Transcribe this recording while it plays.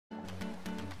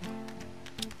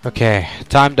Okay,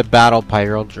 time to battle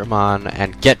Paildramon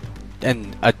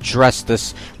and address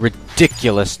this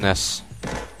ridiculousness.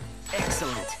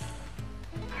 Excellent.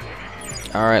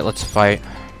 Alright, let's fight.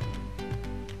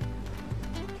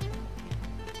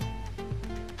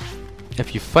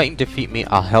 If you fight and defeat me,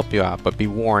 I'll help you out, but be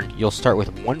warned, you'll start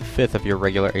with 1/5 of your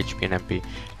regular HP and MP.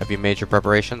 Have you made your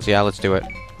preparations? Yeah, let's do it.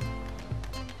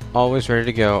 Always ready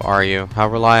to go, are you? How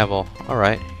reliable.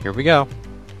 Alright, here we go.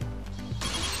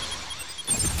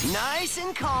 Nice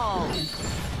and calm.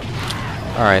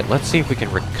 Alright, let's see if we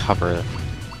can recover.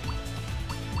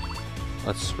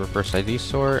 Let's reverse ID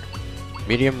sort.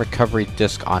 Medium recovery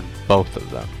disc on both of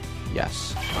them.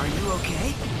 Yes. Are you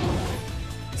okay?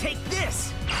 Take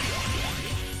this.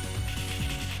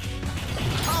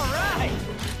 All right.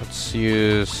 Let's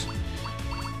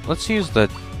use the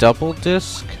double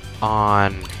disc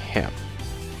on him.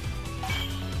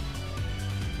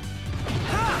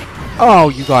 Oh,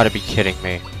 you gotta be kidding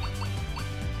me.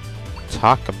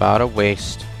 Talk about a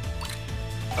waste.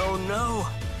 Oh no.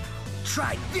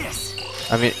 Try this.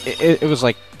 I mean, it was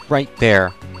like right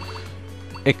there.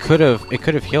 It could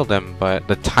have healed him, but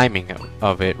the timing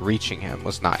of it reaching him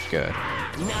was not good.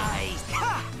 Nice.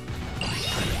 Ha!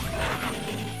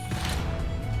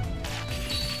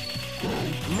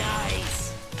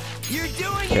 Nice. You're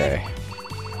doing it. Okay.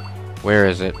 Where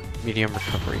is it? Medium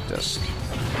recovery disc.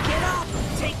 Get up.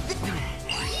 Take this.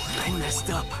 I messed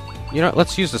up. You know,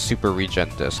 let's use the super regen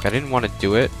disc. I didn't want to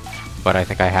do it, but I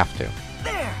think I have to.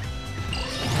 There.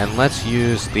 And let's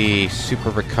use the super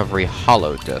recovery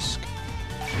hollow disc.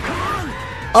 Come on.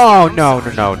 Oh, no.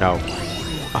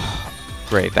 Oh,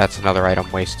 great, that's another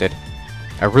item wasted.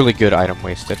 A really good item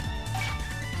wasted.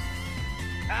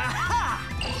 Aha!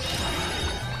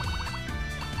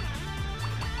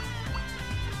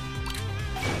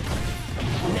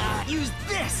 Now use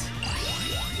this.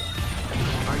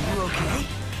 Are you okay?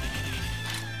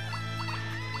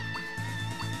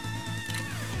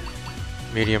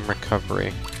 Medium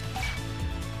recovery.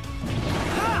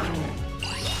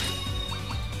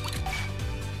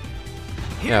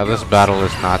 Yeah, this battle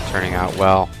is not turning out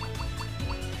well.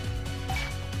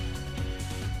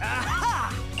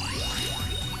 Aha!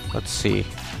 Let's see.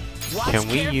 Watch Can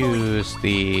we carefully. use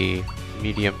the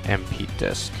medium MP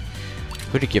disc?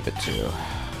 Who to give it to?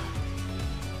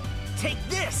 Take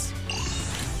this.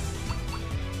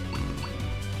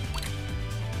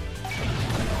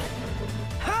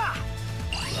 Ha!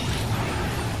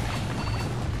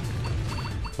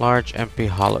 Large MP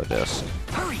hollow disc.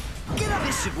 Hurry! Get up!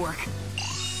 This should work.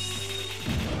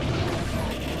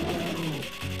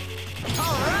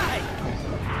 Alright!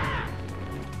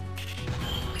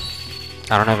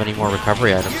 I don't have any more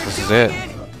recovery items. This is it.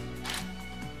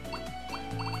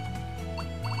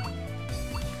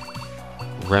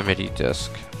 Remedy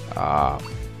disc. I'll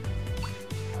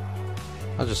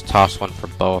just toss one for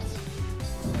both.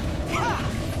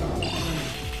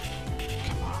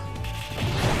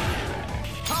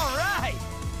 Alright!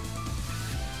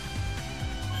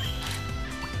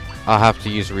 I'll have to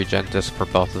use regen disc for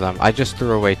both of them. I just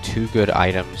threw away 2 good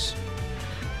items.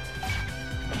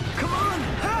 Come on!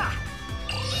 Ha!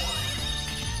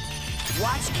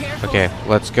 Watch carefully. Okay,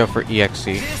 let's go for EXE.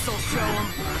 This'll show 'em.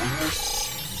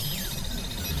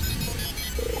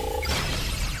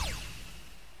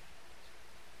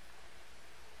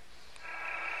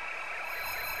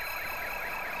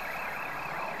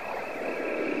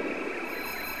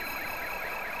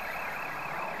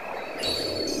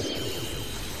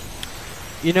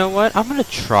 You know what? I'm gonna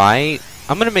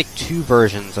make 2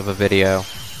 versions of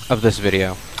this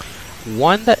video.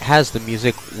 One that has the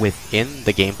music within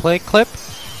the gameplay clip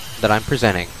that I'm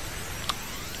presenting,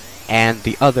 and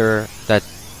the other that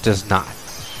does not.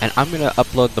 And I'm gonna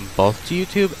upload them both to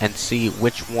YouTube and see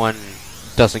which one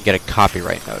doesn't get a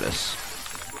copyright notice.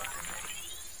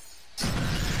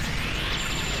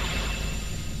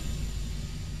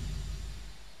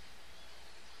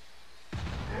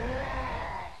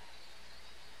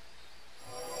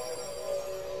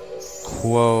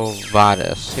 Quo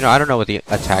Vadis. You know, I don't know what the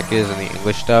attack is in the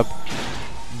English dub,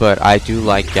 but I do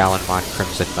like Gallenmon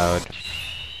Crimson mode.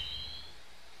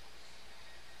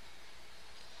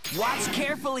 Watch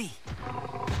carefully.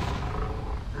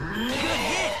 Good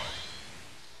hit.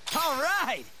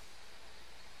 Alright!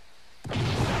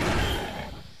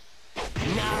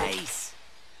 Nice.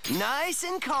 Nice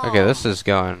and calm. Okay, this is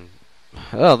going.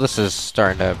 Well, this is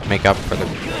starting to make up for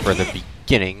the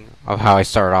beginning of how I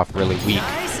started off really weak,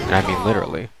 and I mean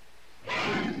literally.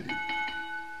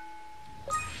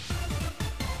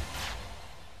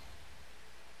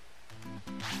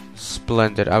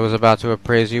 Splendid. I was about to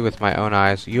appraise you with my own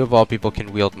eyes. You of all people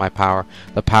can wield my power.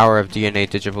 The power of DNA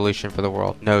Digivolution for the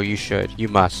world. No, you should. You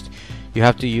must. You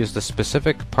have to use the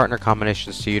specific partner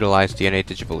combinations to utilize DNA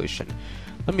Digivolution.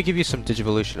 Let me give you some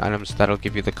Digivolution items that'll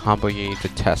give you the combo you need to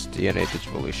test DNA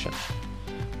Digivolution.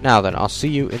 Now then, I'll see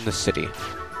you in the city.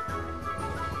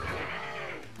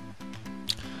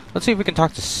 Let's see if we can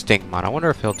talk to Stingmon. I wonder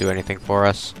if he'll do anything for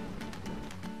us.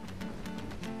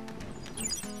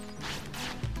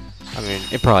 I mean,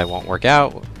 it probably won't work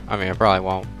out. I mean, it probably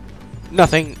won't.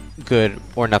 Nothing good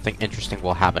or nothing interesting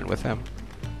will happen with him.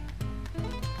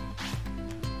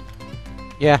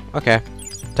 Yeah, okay.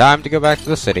 Time to go back to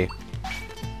the city.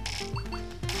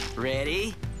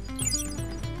 Ready?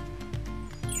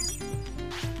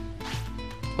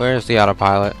 Where's the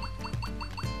autopilot?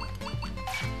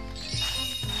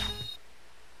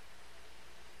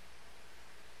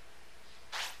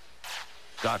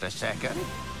 Got a second?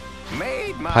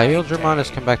 Made my Paildramon has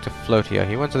day. come back to Floatia.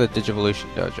 He went to the Digivolution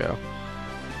dojo.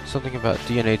 Something about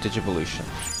DNA Digivolution.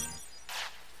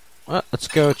 Well, let's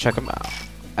go check him out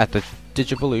at the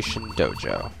Digivolution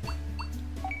dojo.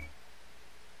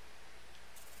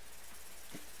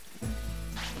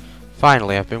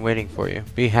 Finally, I've been waiting for you.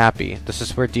 Be happy. This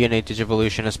is where DNA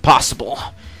Digivolution is possible.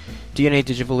 DNA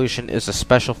Digivolution is a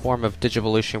special form of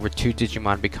Digivolution where two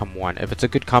Digimon become one. If it's a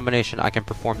good combination, I can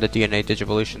perform the DNA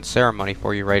Digivolution ceremony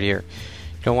for you right here.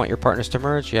 You don't want your partners to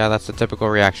merge? Yeah, that's the typical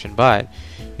reaction, but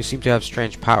you seem to have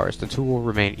strange powers. The two will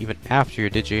remain even after your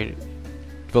Digivolution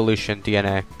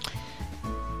DNA.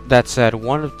 That said,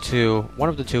 one of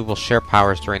the two will share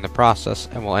powers during the process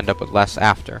and will end up with less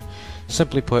after.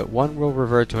 Simply put, one will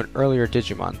revert to an earlier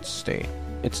Digimon state.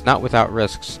 It's not without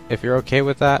risks. If you're okay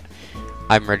with that,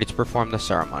 I'm ready to perform the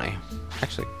ceremony.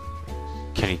 Actually,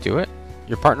 can he do it?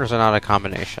 Your partners are not a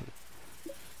combination.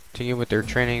 Continue with their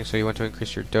training, so you want to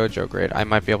increase your dojo grade. I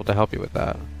might be able to help you with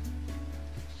that.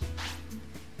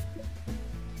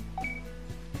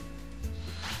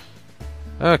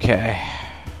 Okay.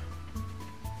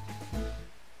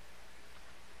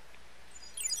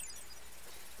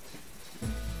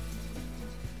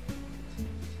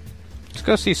 Let's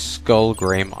go see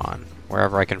Skullgreymon,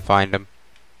 wherever I can find him.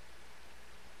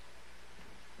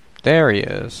 There he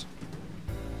is.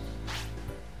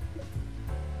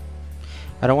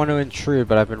 I don't want to intrude,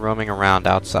 but I've been roaming around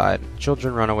outside.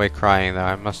 Children run away crying, though.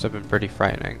 I must have been pretty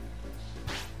frightening.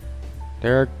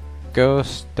 There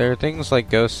are things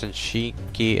like ghosts and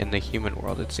Shiki in the human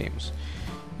world, it seems.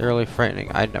 They're really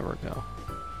frightening. I'd never go.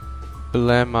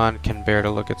 Paildramon can bear to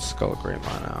look at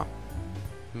Skullgreymon now.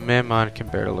 Memon can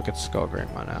bear to look at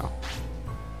Skullgreymon now.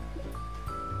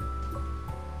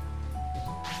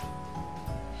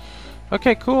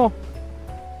 Okay, cool.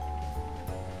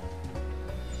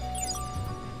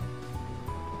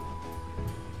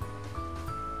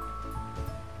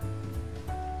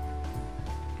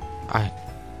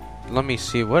 Let me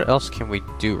see, what else can we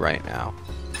do right now?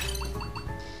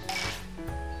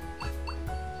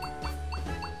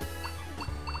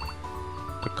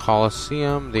 The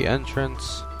Colosseum, the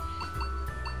entrance.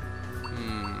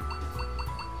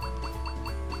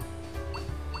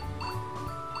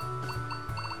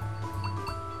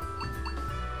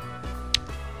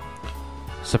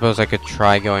 Suppose I could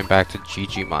try going back to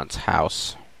Digimon's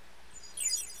house.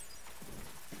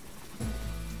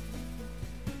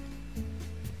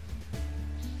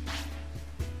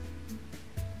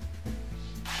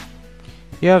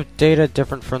 You have data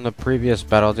different from the previous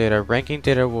battle data. Ranking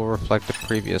data will reflect the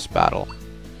previous battle.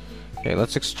 Okay,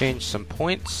 let's exchange some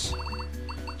points.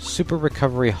 Super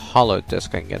Recovery Hollow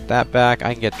Disc. I can get that back.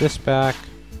 I can get this back.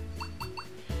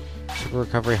 Super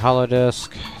Recovery Hollow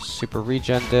Disc. Super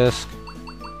Regen Disc.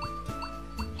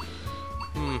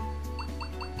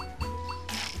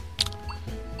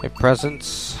 Okay,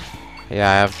 presents. Yeah,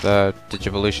 I have the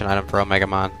Digivolution item for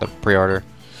Omegamon, the pre-order.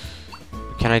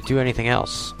 Can I do anything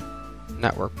else?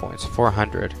 Network points,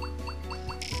 400.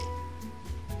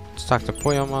 Let's talk to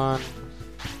Poyomon.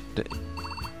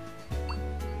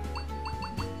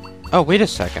 Oh, wait a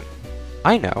second.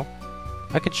 I know.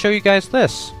 I could show you guys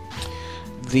this.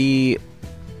 The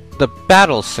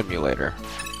battle simulator.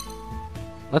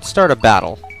 Let's start a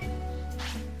battle.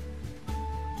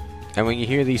 And when you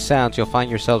hear these sounds, you'll find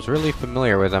yourselves really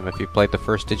familiar with them if you played the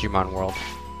first Digimon world.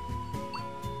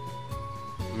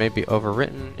 Maybe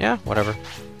overwritten. Yeah, whatever.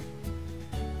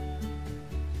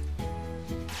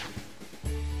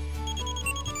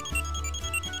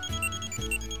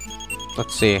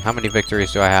 Let's see, how many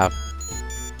victories do I have?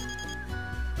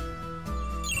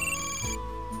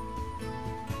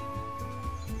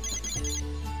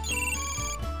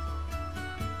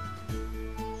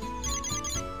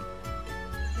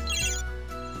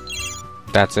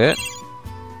 That's it?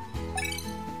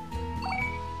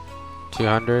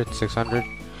 200, 600.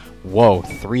 Whoa,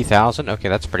 3,000? Okay,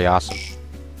 that's pretty awesome.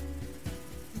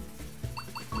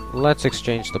 Let's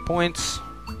exchange the points.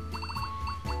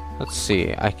 Let's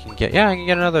see. I can get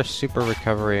another super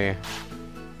recovery.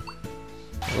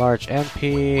 Large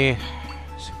MP,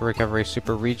 super recovery,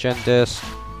 super regen disc.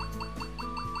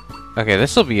 Okay,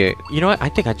 this will be a... You know what? I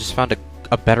think I just found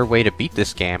a better way to beat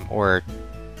this game, or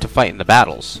to fight in the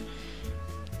battles.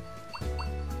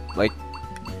 Like,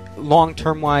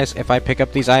 long-term wise, if I pick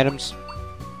up these items,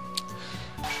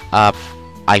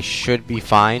 I should be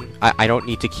fine. I don't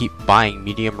need to keep buying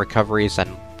medium recoveries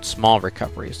and small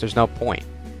recoveries. There's no point,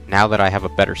 now that I have a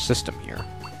better system here.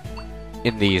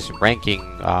 In these ranking,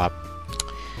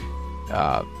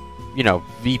 you know,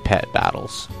 VPET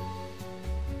battles.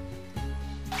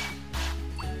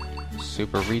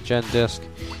 Super regen disc.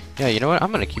 Yeah, you know what?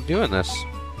 I'm gonna keep doing this.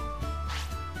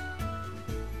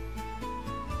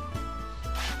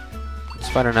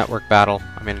 Spider Network battle.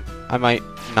 I mean, I might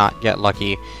not get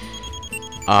lucky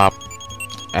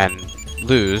and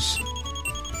lose.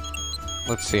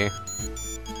 Let's see.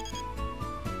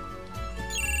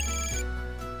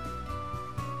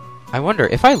 I wonder,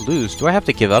 if I lose, do I have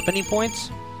to give up any points?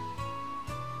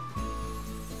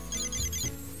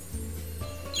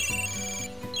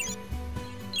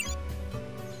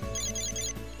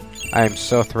 I am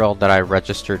so thrilled that I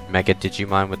registered Mega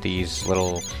Digimon with these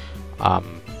little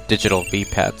digital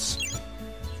V-Pets.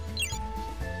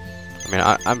 I mean,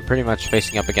 I'm pretty much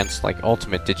facing up against, like,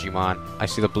 Ultimate Digimon. I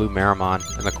see the blue Marimon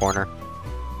in the corner.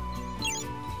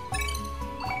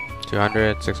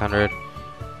 200, 600.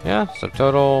 Yeah,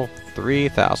 subtotal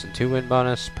 3,000. 2-win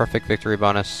bonus, perfect victory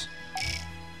bonus.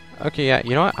 Okay, yeah,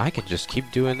 you know what? I can just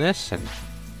keep doing this, and...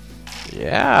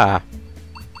 yeah.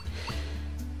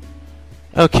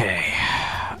 Okay.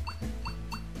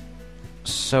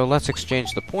 So let's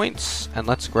exchange the points, and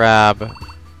let's grab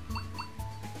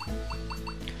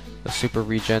the super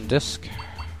regen disc,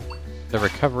 the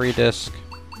recovery disc,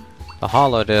 the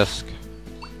hollow disc,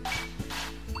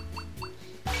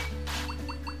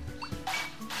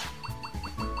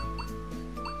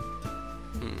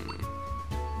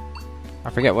 I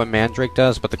forget what Mandrake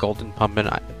does, but the golden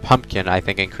pumpkin I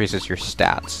think increases your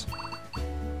stats.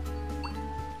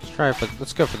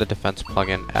 Let's go for the defense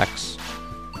plugin X.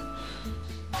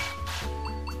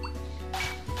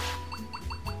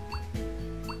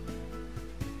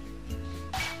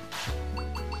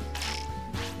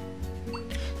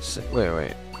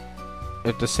 Wait.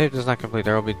 If the save does not complete,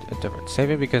 there will be a difference.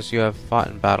 Saving because you have fought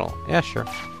in battle. Yeah, sure.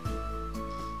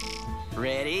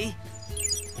 Ready?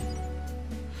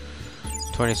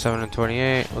 27 and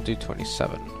 28. We'll do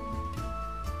 27.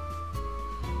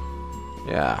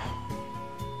 Yeah.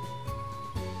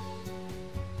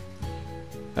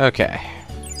 Okay.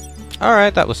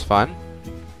 Alright, that was fun.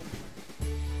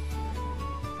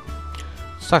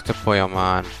 Let's talk to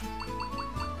Paildramon.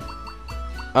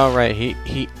 Oh, right, he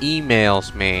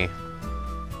emails me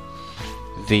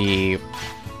the...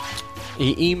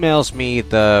 He emails me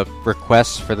the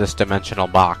requests for this dimensional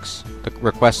box. The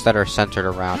requests that are centered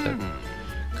around it.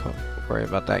 Don't worry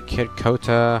about that kid.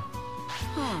 Kota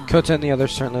and the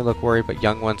others certainly look worried, but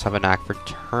young ones have a knack for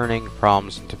turning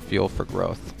problems into fuel for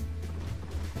growth.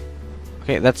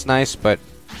 Okay, that's nice, but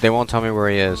they won't tell me where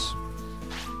he is.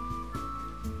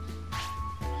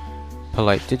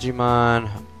 Polite Digimon.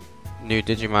 New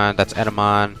Digimon, that's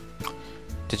Edamon.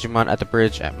 Digimon at the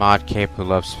bridge at Mod Cape who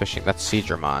loves fishing, that's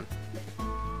Paildramon.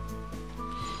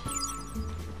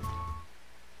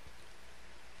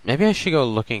 Maybe I should go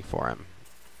looking for him.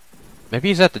 Maybe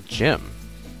he's at the gym.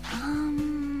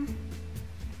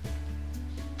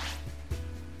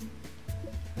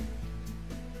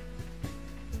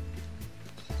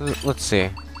 Let's see.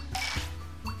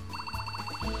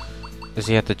 Is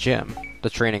he at the gym? The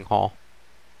training hall?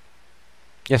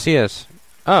 Yes, he is.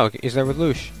 Oh, he's there with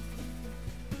Lush.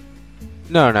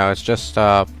 No, it's just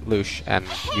Lush and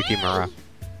Yukimura.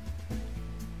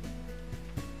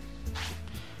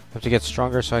 I have to get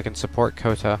stronger so I can support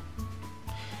Kota.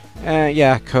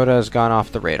 Yeah, Kota has gone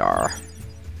off the radar.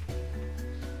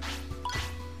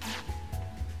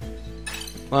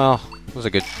 Well, it was a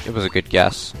good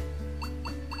guess.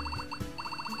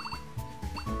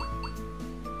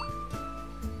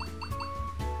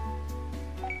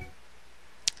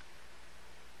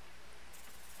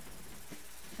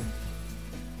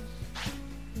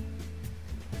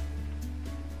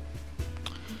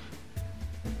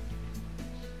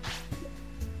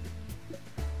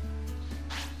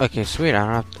 Okay, sweet.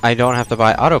 I don't have to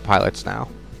buy autopilots now.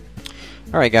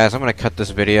 Alright guys, I'm gonna cut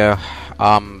this video.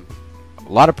 A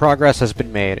lot of progress has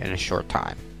been made in a short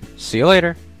time. See you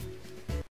later.